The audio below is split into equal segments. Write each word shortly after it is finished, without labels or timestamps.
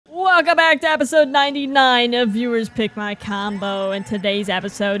welcome back to episode 99 of Viewers Pick My Combo, and today's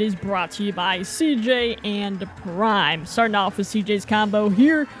episode is brought to you by CJ and Prime. Starting off with CJ's combo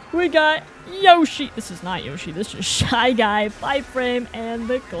here, we got Yoshi. This is not Yoshi, this is Shy Guy, Pipe Frame, and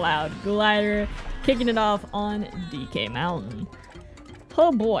the Cloud Glider, kicking it off on DK Mountain.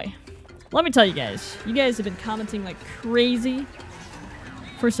 Oh boy. Let me tell you guys have been commenting like crazy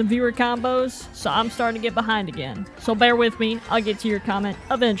for some viewer combos, so I'm starting to get behind again. So bear with me, I'll get to your comment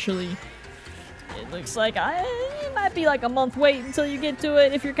eventually. It looks like it might be like a month wait until you get to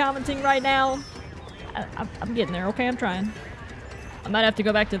it if you're commenting right now. I'm getting there, okay? I'm trying. I might have to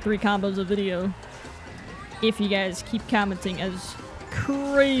go back to 3 combos a video if you guys keep commenting as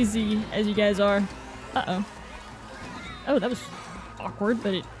crazy as you guys are. Uh-oh. Oh, that was awkward,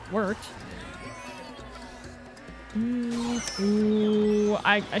 but it worked. Ooh,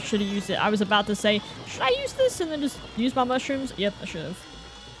 I should have used it. I was about to say, should I use this and then just use my mushrooms? Yep, I should have.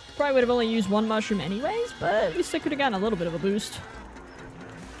 Probably would have only used 1 mushroom anyways, but at least I could have gotten a little bit of a boost.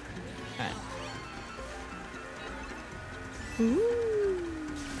 Alright. Ooh.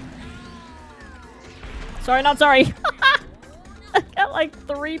 Sorry, not sorry. I got like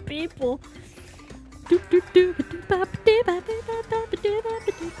 3 people. That's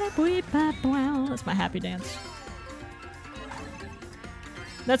my happy dance.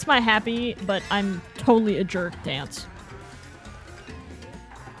 That's my happy, but I'm totally a jerk dance.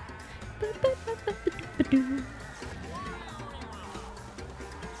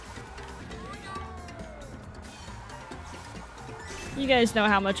 You guys know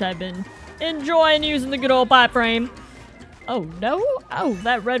how much I've been enjoying using the good old pipe frame. Oh no? Oh,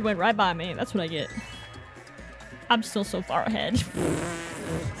 that red went right by me. That's what I get. I'm still so far ahead.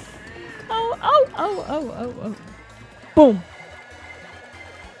 Oh. Boom.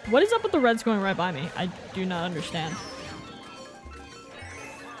 What is up with the reds going right by me? I do not understand.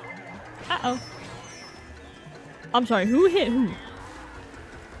 Uh-oh. I'm sorry, who hit who?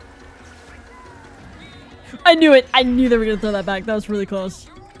 I knew it! I knew they were gonna throw that back. That was really close.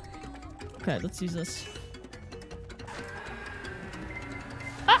 Okay, let's use this.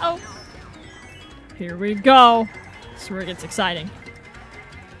 Uh-oh. Here we go. This is where it gets exciting.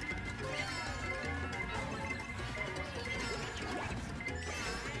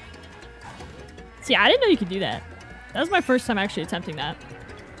 See, I didn't know you could do that. That was my first time actually attempting that.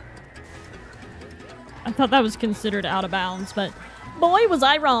 I thought that was considered out of bounds, but boy, was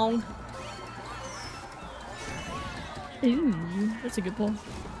I wrong. Ooh, that's a good pull.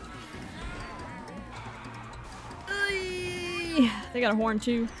 They got a horn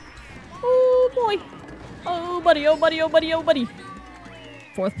too. Oh boy. Oh buddy, oh buddy, oh buddy, oh buddy.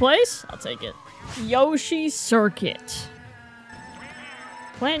 4th place? I'll take it. Yoshi Circuit.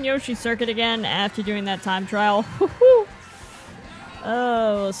 Playing Yoshi Circuit again after doing that time trial.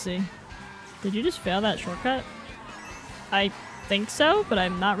 Oh, let's see. Did you just fail that shortcut? I think so, but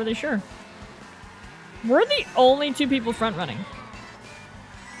I'm not really sure. We're the only 2 people front running.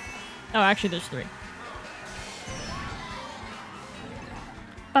 Oh, actually there's 3. You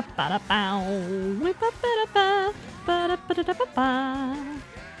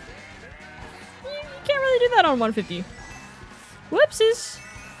can't really do that on 150. Whoopsies.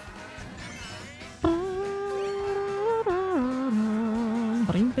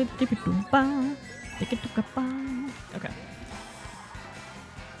 Okay.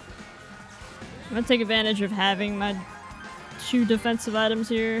 I'm gonna take advantage of having my 2 defensive items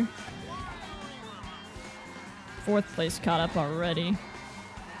here. 4th place caught up already.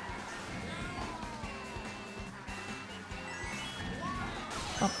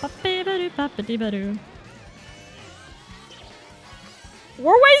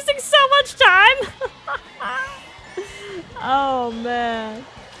 We're wasting so much time! Oh man.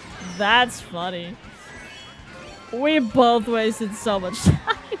 That's funny. We both wasted so much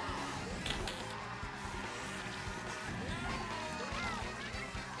time.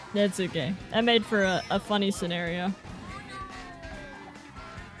 That's okay. I made for a funny scenario.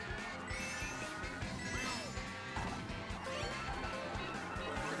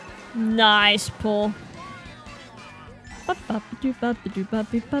 Nice pull. I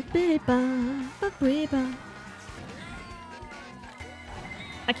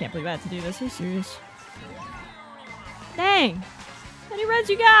can't believe I had to do this. Are you serious? Dang! How many reds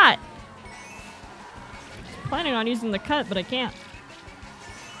you got? I was planning on using the cut, but I can't.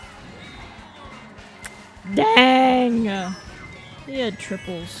 Dang! He had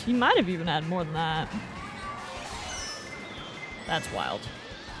triples. He might have even had more than that. That's wild.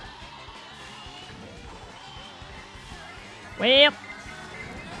 Well,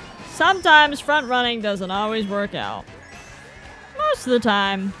 sometimes front running doesn't always work out. Most of the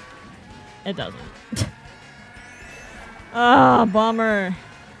time, It doesn't. Ah, bummer.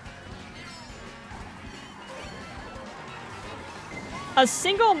 A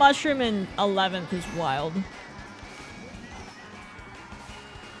single mushroom in 11th is wild.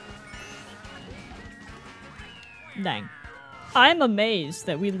 Dang. I'm amazed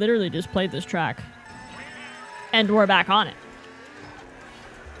that we literally just played this track. And we're back on it.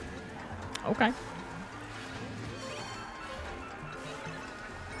 Okay.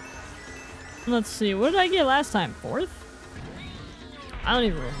 Let's see, what did I get last time? 4th? I don't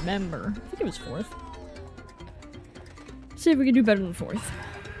even remember. I think it was 4th. See if we can do better than 4th.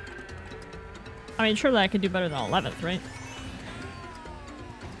 I mean, surely I could do better than 11th, right?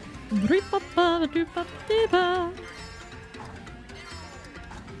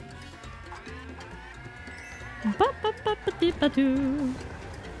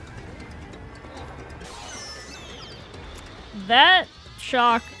 That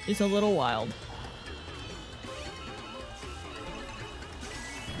shock is a little wild.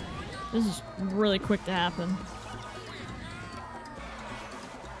 This is really quick to happen.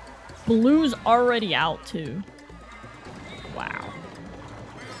 Blue's already out too. Wow.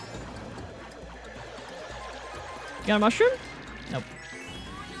 Got a mushroom? Nope.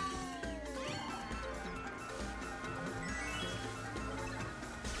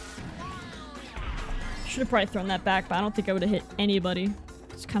 Should have probably thrown that back, but I don't think I would have hit anybody.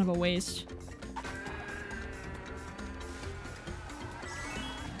 It's kind of a waste.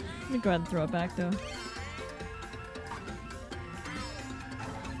 Let me go ahead and throw it back though.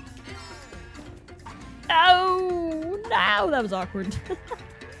 Oh no, that was awkward.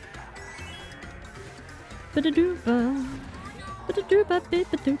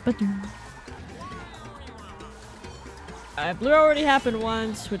 Alright, blue already happened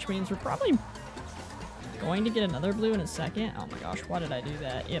once, which means we're probably going to get another blue in a second. Oh my gosh, why did I do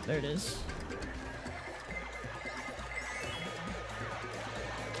that? Yep, there it is.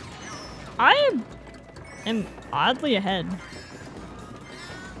 I am oddly ahead.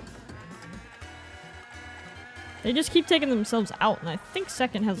 They just keep taking themselves out, and I think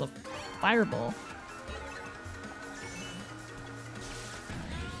second has a fireball.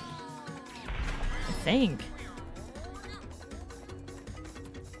 I think.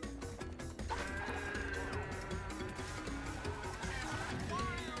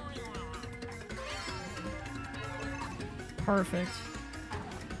 Perfect.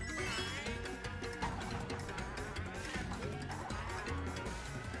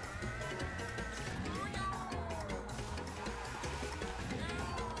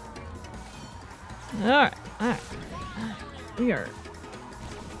 Alright, alright. We are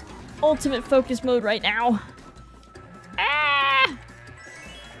ultimate focus mode right now. Ah!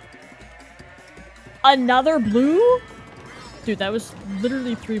 Another blue? Dude, that was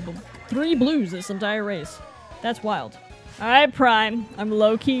literally three blues this entire race. That's wild. Alright, Prime. I'm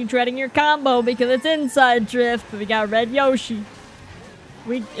low-key dreading your combo because it's inside drift. We got Red Yoshi.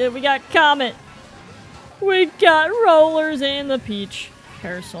 We got Comet. We got Rollers and the Peach.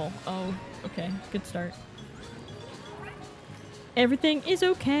 Parasol. Oh, okay. Good start. Everything is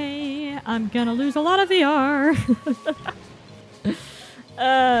okay. I'm gonna lose a lot of VR.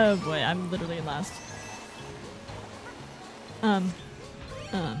 Oh boy, I'm literally in last.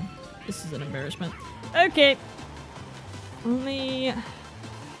 This is an embarrassment. Okay. Let me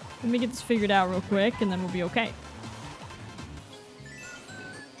get this figured out real quick and then we'll be okay.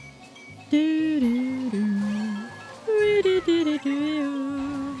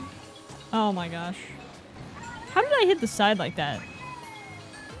 Oh my gosh. How did I hit the side like that?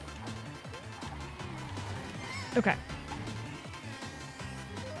 Okay.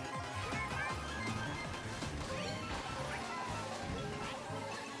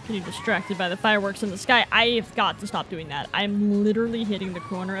 Getting distracted by the fireworks in the sky. I have got to stop doing that. I'm literally hitting the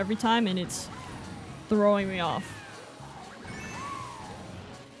corner every time and it's throwing me off.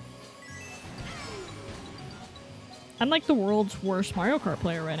 I'm like the world's worst Mario Kart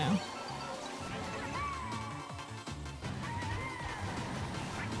player right now.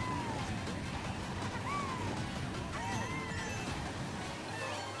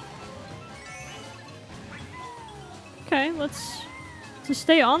 Okay, let's just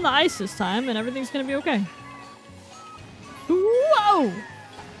stay on the ice this time and everything's gonna be okay. Whoa!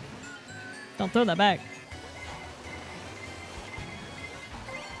 Don't throw that back.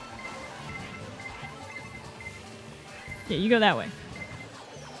 Yeah, you go that way.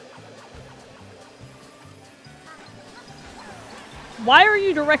 Why are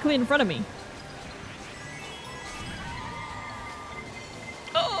you directly in front of me?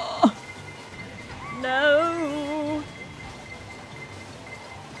 Oh! No!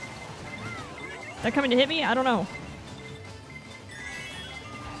 They're coming to hit me? I don't know.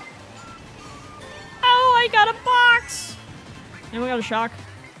 Oh, I got a box! And we got a shock.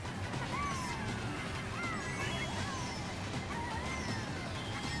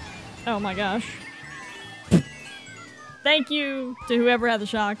 Oh my gosh. Thank you to whoever had the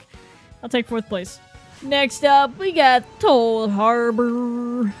shock. I'll take 4th place. Next up, we got Toll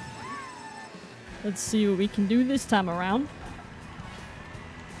Harbor. Let's see what we can do this time around.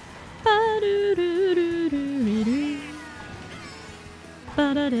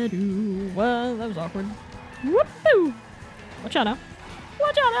 Well, that was awkward. Whoop-oo! Watch out now.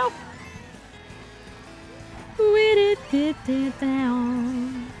 Watch out now!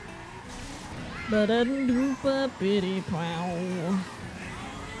 Down.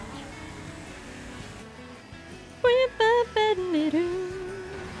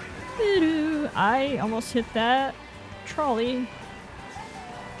 I almost hit that trolley.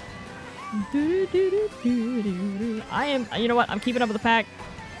 I am, you know what? I'm keeping up with the pack.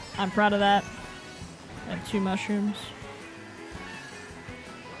 I'm proud of that. I have 2 mushrooms.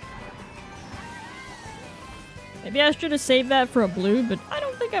 Maybe I should have saved that for a blue, but I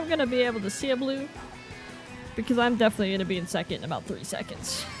don't think I'm gonna be able to see a blue. Because I'm definitely gonna be in second in about 3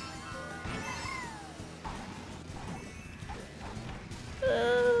 seconds.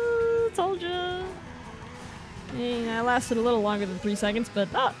 Told ya. Yeah, I lasted a little longer than 3 seconds, but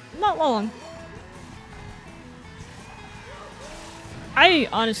not long. I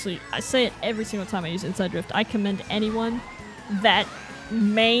honestly, I say it every single time I use inside drift. I commend anyone that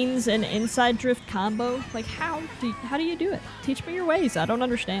mains an inside drift combo. Like, how do you do it? Teach me your ways. I don't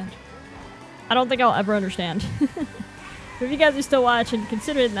understand. I don't think I'll ever understand. If you guys are still watching,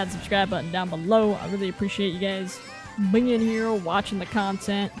 consider hitting that subscribe button down below. I really appreciate you guys being here, watching the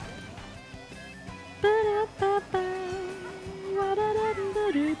content.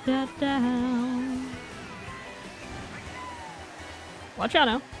 Watch out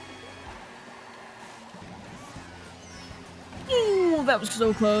now. Ooh, that was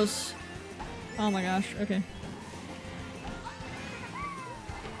so close. Oh my gosh, okay.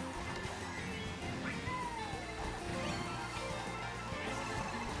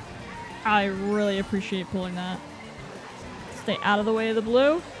 I really appreciate pulling that. Stay out of the way of the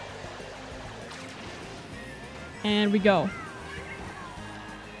blue. And we go.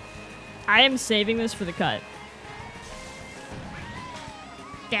 I am saving this for the cut.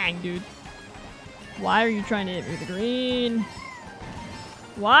 Dang, dude. Why are you trying to hit me with the green?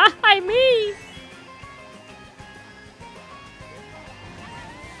 Why me?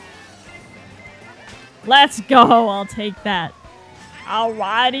 Let's go. I'll take that.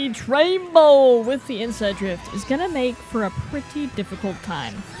 Alrighty, Trainbow with the inside drift is gonna make for a pretty difficult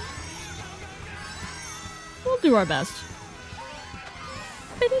time. We'll do our best.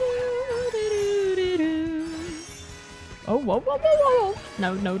 Oh, whoa, whoa, whoa, whoa,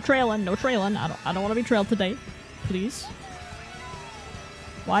 whoa. No trailing, no trailing. I don't want to be trailed today. Please.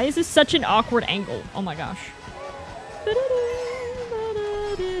 Why is this such an awkward angle? Oh my gosh.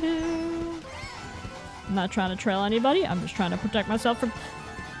 I'm not trying to trail anybody. I'm just trying to protect myself from...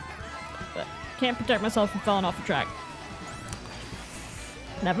 Can't protect myself from falling off the track.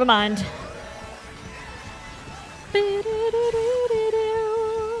 Never mind.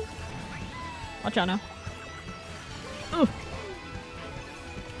 Watch out now. Ooh.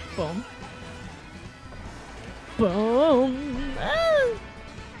 Boom. Boom. Ah.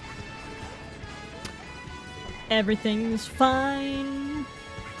 Everything's fine.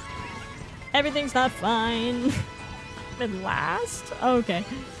 Everything's not fine. Been last? Oh, okay.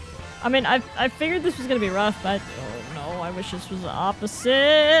 I mean, I figured this was gonna be rough, but oh no, I wish this was the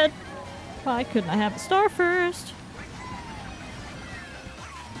opposite. Why couldn't I have a star first?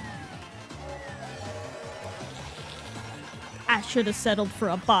 I should have settled for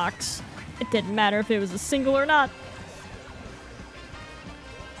a box. It didn't matter if it was a single or not.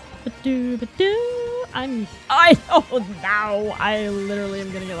 Oh no! I literally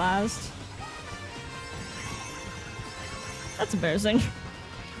am gonna get last. That's embarrassing.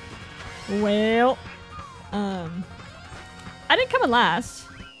 Well, I didn't come in last.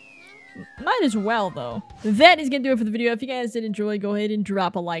 Might as well, though. That is gonna do it for the video. If you guys did enjoy, go ahead and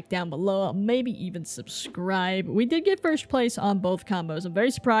drop a like down below. Maybe even subscribe. We did get first place on both combos. I'm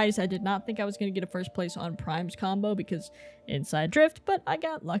very surprised. I did not think I was gonna get a first place on Prime's combo because inside drift, but I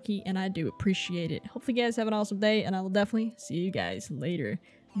got lucky and I do appreciate it. Hopefully you guys have an awesome day, and I will definitely see you guys later.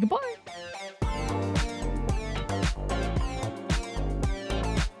 Goodbye!